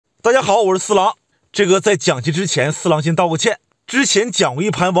大家好，我是四郎。在讲棋之前，四郎先道个歉。之前讲过一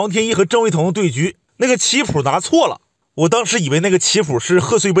盘王天一和郑惟桐的对局，那个棋谱拿错了，我当时以为那个棋谱是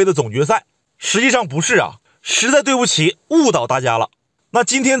贺岁杯的总决赛，实际上不是啊，实在对不起，误导大家了。那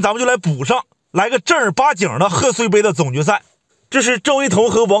今天咱们就来补上，来个正儿八经的贺岁杯的总决赛。这是郑惟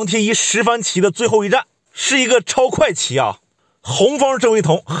桐和王天一10番棋的最后一战，是一个超快棋啊。红方是郑惟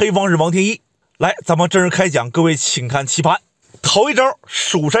桐，黑方是王天一。来，咱们正式开讲，各位请看棋盘。头一招，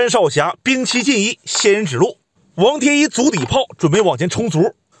蜀山少侠兵器尽移，仙人指路。王天一足底炮，准备往前冲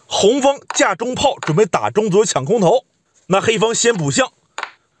卒。红方架中炮，准备打中卒抢空头。那黑方先补象，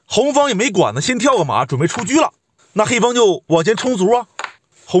红方也没管呢，先跳个马，准备出车了。那黑方就往前冲卒啊。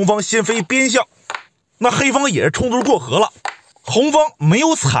红方先飞边象，那黑方也是冲卒过河了。红方没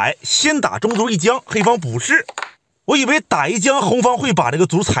有踩，先打中卒一将，黑方补士。我以为打一将，红方会把这个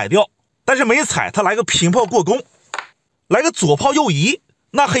卒踩掉，但是没踩，他来个平炮过攻，来个左炮右移，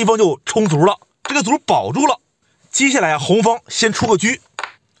那黑方就冲卒了，这个卒保住了。接下来红方先出个车，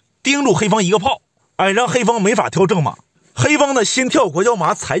盯住黑方一个炮，让黑方没法跳正马。黑方呢先跳国脚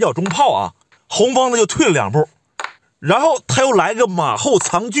马踩脚中炮啊，红方呢就退了2步，然后他又来个马后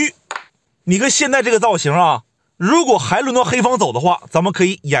藏车。你看现在这个造型啊，如果还轮到黑方走的话，咱们可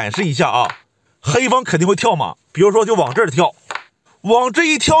以演示一下啊。黑方肯定会跳马，比如说就往这儿跳，往这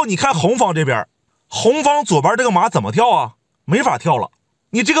一跳，你看红方这边，红方左边这个马怎么跳啊？没法跳了。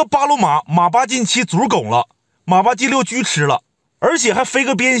你这个8路马，马8进7卒拱了，马8进6车吃了，而且还飞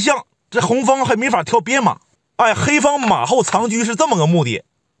个边象，这红方还没法跳边马。黑方马后藏车是这么个目的。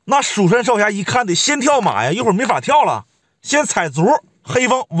那蜀山少侠一看得先跳马呀，一会儿没法跳了，先踩卒，黑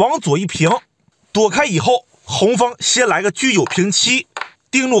方往左一平，躲开以后，红方先来个车9平7，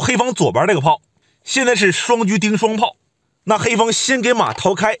盯住黑方左边这个炮。现在是双车盯双炮，那黑方先给马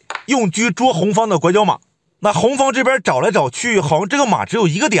逃开，用车捉红方的拐角马。那红方这边找来找去，好像这个马只有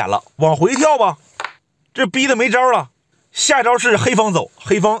一个点了，往回跳吧，这逼得没招了。下招是黑方走，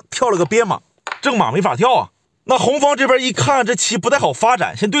黑方跳了个边马，正马没法跳啊。那红方这边一看这棋不太好发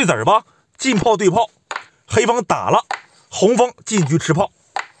展，先对子儿吧，进炮对炮，黑方打了，红方进车吃炮。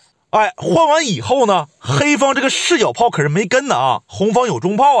换完以后呢，黑方这个视角炮可是没跟的啊，红方有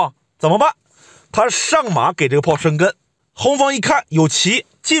中炮啊，怎么办？他上马给这个炮生根，红方一看有棋，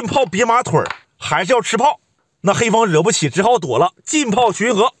进炮别马腿，还是要吃炮。那黑方惹不起，只好躲了，进炮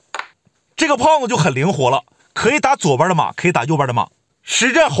巡河。这个炮呢就很灵活了，可以打左边的马，可以打右边的马。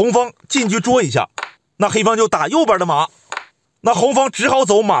实战红方进车捉一下，那黑方就打右边的马，那红方只好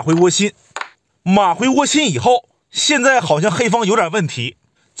走马回窝心。马回窝心以后，现在好像黑方有点问题，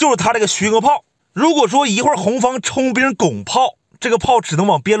就是他这个巡河炮，如果说一会儿红方冲兵拱炮，这个炮只能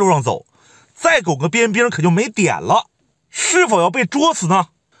往边路上走，再拱个边兵可就没点了，是否要被捉死呢？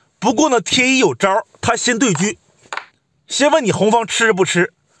不过呢，天一有招，他先对车，先问你红方吃不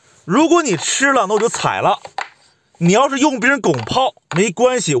吃，如果你吃了，那我就踩了。你要是用兵拱炮没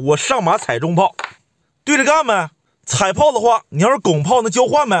关系，我上马踩中炮，对着干呗。踩炮的话，你要是拱炮那交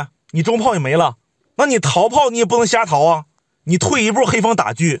换呗，你中炮也没了。那你逃炮你也不能瞎逃啊，你退一步黑方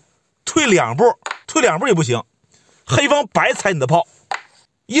打车，退2步也不行，黑方白踩你的炮，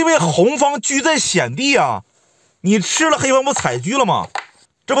因为红方车在险地啊，你吃了黑方不踩车了吗？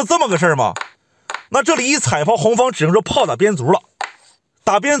这不这么个事儿吗？那这里一踩炮，红方只能说炮打边卒了。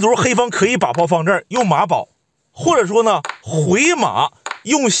打边卒，黑方可以把炮放这儿用马保，或者说呢回马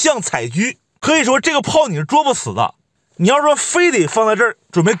用象踩车，可以说这个炮你是捉不死的。你要说非得放在这儿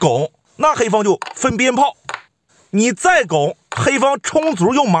准备拱，那黑方就分边炮，你再拱，黑方冲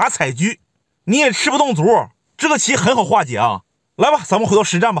卒用马踩车，你也吃不动卒，这个棋很好化解啊。来吧，咱们回到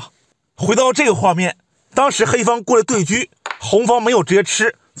实战吧。回到这个画面，当时黑方过来对车，红方没有直接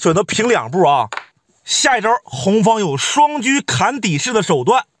吃，选择平2步啊。下一招红方有双车砍底式的手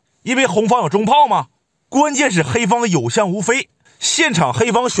段，因为红方有中炮嘛，关键是黑方有象无飞，现场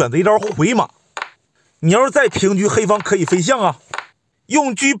黑方选择一招回马。你要是再平车，黑方可以飞象啊，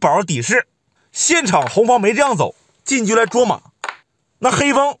用车保底式。现场红方没这样走，进车来捉马，那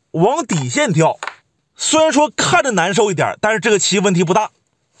黑方往底线跳，虽然说看着难受一点，但是这个棋问题不大。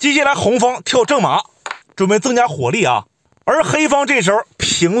接下来红方跳正马，准备增加火力啊，而黑方这时候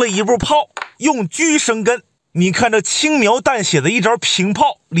平了1步炮，用车生根。你看这轻描淡写的一招平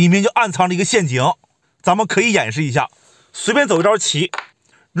炮，里面就暗藏着一个陷阱，咱们可以演示一下。随便走一招棋，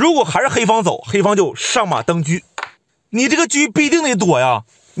如果还是黑方走，黑方就上马登车，你这个车必定得躲呀，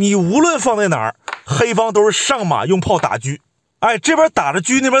你无论放在哪儿，黑方都是上马用炮打车。这边打着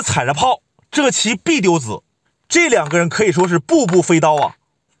车，那边踩着炮，这个棋必丢子。这2个人可以说是步步飞刀啊。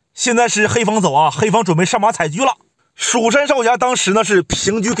现在是黑方走啊，黑方准备上马踩车了。蜀山少侠当时呢是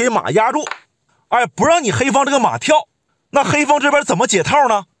平车给马压住，不让你黑方这个马跳。那黑方这边怎么解套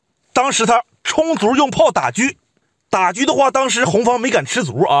呢？当时他冲卒用炮打车，打车的话，当时红方没敢吃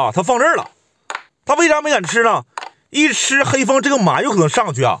卒啊，他放这儿了。他为啥没敢吃呢？一吃黑方这个马有可能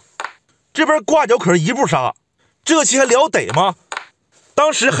上去啊，这边挂角可是一步杀，这个棋还了得吗？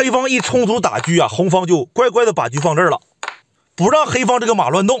当时黑方一冲卒打车啊，红方就乖乖的把车放这儿了，不让黑方这个马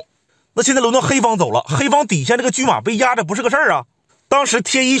乱动。那现在轮到黑方走了，黑方底下这个车马被压着不是个事儿啊。当时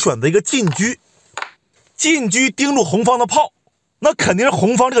天一选择一个进车，进车盯住红方的炮，那肯定是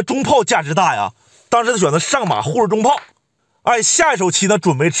红方这个中炮价值大呀。当时他选择上马护着中炮，哎，下一手棋呢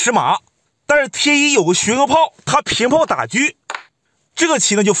准备吃马，但是天一有个巡河炮，他平炮打车，这个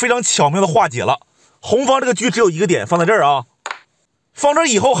棋呢就非常巧妙的化解了。红方这个车只有一个点放在这儿啊，放这儿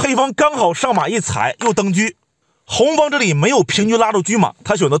以后，黑方刚好上马一踩又登车，红方这里没有平车拉住车马，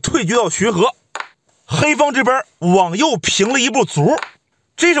他选择退车到巡河。黑方这边往右平了一步卒，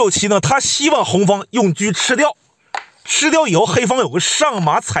这手棋呢他希望红方用车吃掉，吃掉以后黑方有个上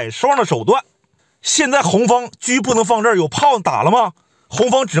马踩双的手段。现在红方车不能放这儿，有炮打了吗？红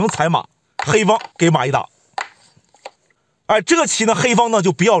方只能踩马，黑方给马一打。哎，这个棋呢黑方呢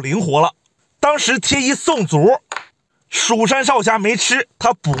就比较灵活了。当时天一送卒，蜀山少侠没吃，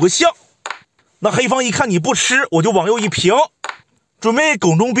他补个象。那黑方一看你不吃，我就往右一平，准备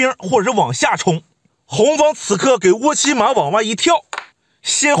拱中兵或者是往下冲。红方此刻给窝骑马往外一跳，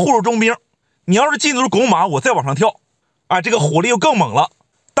先护住中兵，你要是进卒拱马，我再往上跳，啊，这个火力又更猛了。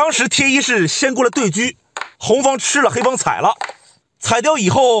当时天一是先过来对车，红方吃了，黑方踩了，踩掉以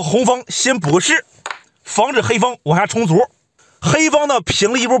后，红方先补个士，防止黑方往下冲卒。黑方呢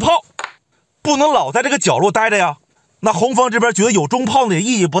平了一步炮，不能老在这个角落待着呀。那红方这边觉得有中炮呢也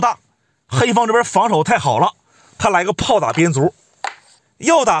意义不大，黑方这边防守太好了，他来个炮打边卒，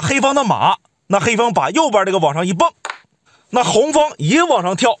要打黑方的马。那黑方把右边这个往上一蹦，那红方也往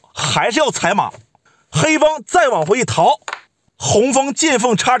上跳，还是要踩马。黑方再往回一逃，红方见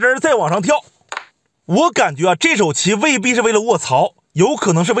缝插针再往上跳。我感觉啊，这手棋未必是为了卧槽，有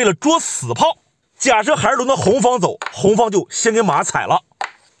可能是为了捉死炮。假设还是轮到红方走，红方就先给马踩了，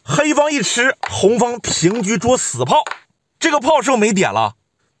黑方一吃，红方平车捉死炮。这个炮是不是没点了？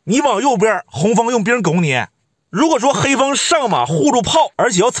你往右边，红方用兵拱你。如果说黑方上马护住炮，而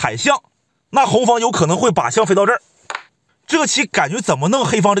且要踩象，那红方有可能会把象飞到这儿。这个棋感觉怎么弄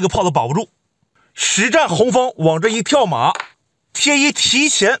黑方这个炮都保不住。实战红方往这一跳马，天一提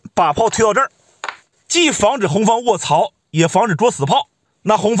前把炮推到这儿，既防止红方卧槽，也防止捉死炮。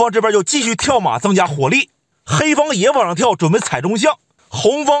那红方这边就继续跳马增加火力，黑方也往上跳准备踩中象，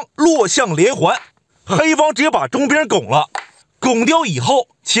红方落象连环，黑方直接把中兵拱了。拱掉以后，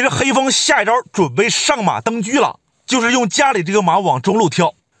其实黑方下一招准备上马登车了，就是用家里这个马往中路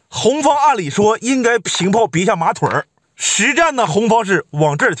跳。红方按理说应该平炮别下马腿儿，实战呢红方是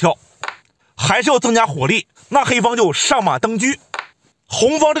往这儿跳，还是要增加火力。那黑方就上马登车，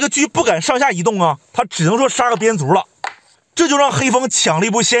红方这个车不敢上下移动啊，他只能说杀个边卒了，这就让黑方抢了一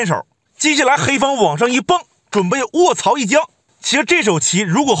波先手。接下来黑方往上一蹦，准备卧槽一将。其实这手棋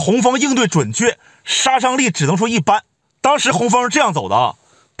如果红方应对准确，杀伤力只能说一般。当时红方是这样走的啊，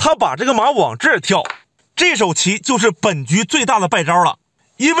他把这个马往这儿跳，这手棋就是本局最大的败招了。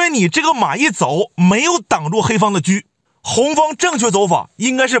因为你这个马一走，没有挡住黑方的车，红方正确走法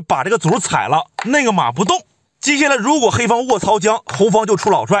应该是把这个卒踩了，那个马不动。接下来如果黑方卧槽将，红方就出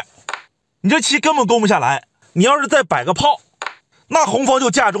老帅，你这棋根本攻不下来。你要是再摆个炮，那红方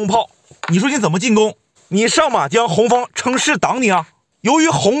就架中炮，你说你怎么进攻？你上马将，红方乘势挡你啊。由于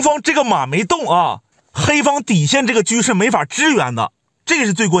红方这个马没动啊，黑方底线这个车是没法支援的，这个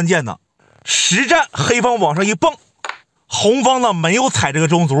是最关键的。实战黑方往上一蹦，红方呢没有踩这个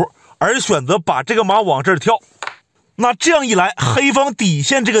中卒，而选择把这个马往这儿跳。那这样一来，黑方底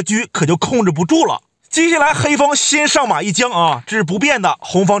线这个车可就控制不住了。接下来黑方先上马一将啊，这是不变的，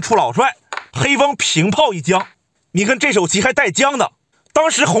红方出老帅，黑方平炮一将。你看这手棋还带将的，当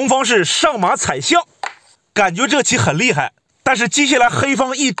时红方是上马踩象，感觉这个棋很厉害。但是接下来黑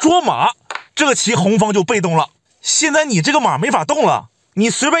方一捉马，这个棋红方就被动了。现在你这个马没法动了，你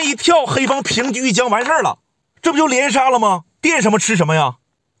随便一跳，黑方平车一将完事儿了，这不就连杀了吗？垫什么吃什么呀？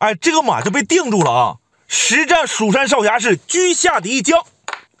哎，这个马就被定住了啊！实战蜀山少侠是车下敌一将，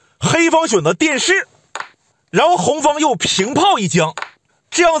黑方选择垫士，然后红方又平炮一将，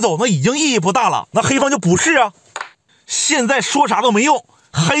这样走呢已经意义不大了，那黑方就补士啊。现在说啥都没用，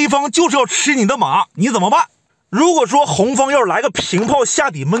黑方就是要吃你的马，你怎么办？如果说红方要是来个平炮下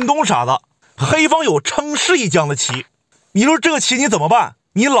底闷弓啥的，黑方有称士一将的棋，你说这个棋你怎么办？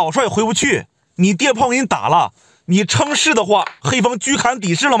你老帅回不去，你电炮给你打了，你称士的话，黑方车砍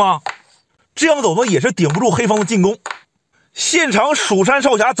底士了吗？这样走呢也是顶不住黑方的进攻。现场蜀山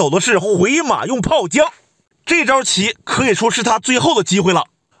少侠走的是回马用炮将，这招棋可以说是他最后的机会了。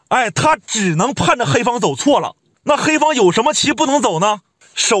哎，他只能盼着黑方走错了。那黑方有什么棋不能走呢？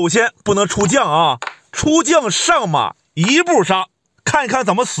首先不能出将啊，出将上马一步杀，看一看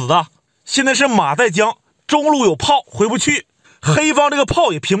怎么死的。现在是马在将，中路有炮回不去，黑方这个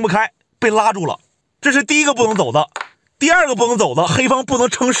炮也平不开，被拉住了。这是第一个不能走的。第二个不能走的，黑方不能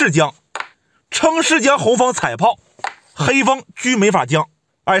撑势将，撑势将红方踩炮，黑方车没法将，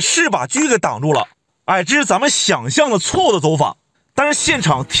哎，是把车给挡住了。哎，这是咱们想象的错误的走法。但是现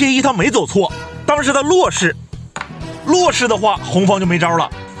场天一他没走错，当时他落势的话，红方就没招了。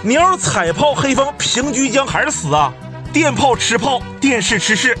你要是踩炮，黑方平车将还是死啊，电炮吃炮，电势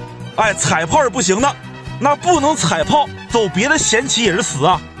吃势，哎，踩炮是不行的，那不能踩炮，走别的闲棋也是死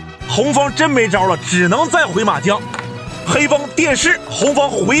啊。红方真没招了，只能再回马将，黑方电势，红方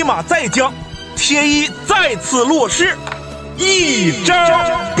回马再将，天一再次落势，一招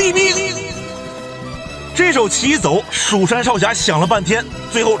毙命。这手棋一走，蜀山少侠想了半天，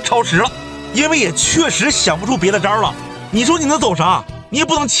最后超时了，因为也确实想不出别的招了。你说你能走啥？你也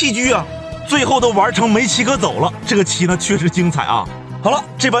不能弃车啊。最后都玩成没棋可走了，这个棋呢确实精彩啊。好了，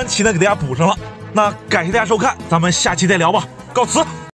这盘棋呢给大家补上了，那感谢大家收看，咱们下期再聊吧，告辞。